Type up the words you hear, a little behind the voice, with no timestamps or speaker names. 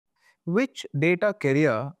which data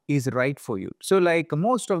career is right for you. So like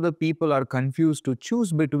most of the people are confused to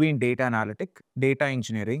choose between data analytic, data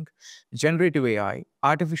engineering, generative AI,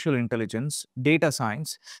 artificial intelligence, data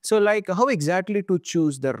science. So like how exactly to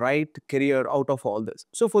choose the right career out of all this.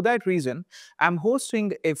 So for that reason, I'm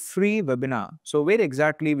hosting a free webinar. So where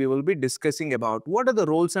exactly we will be discussing about what are the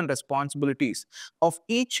roles and responsibilities of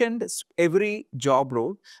each and every job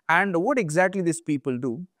role and what exactly these people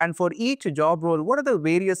do. And for each job role, what are the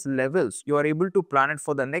various levels you are able to plan it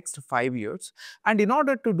for the next 5 years. And in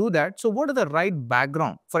order to do that, so what are the right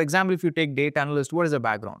background? For example, if you take data analyst, what is the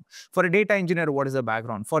background? For a data engineer, what is the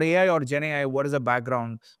background? For AI or Gen AI, what is the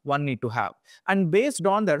background one need to have? And based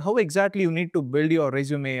on that, how exactly you need to build your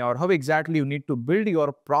resume or how exactly you need to build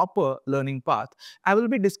your proper learning path. I will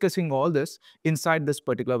be discussing all this inside this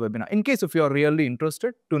particular webinar. In case if you are really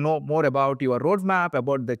interested to know more about your roadmap,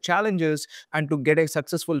 about the challenges, and to get a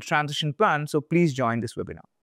successful transition plan, so please join this webinar.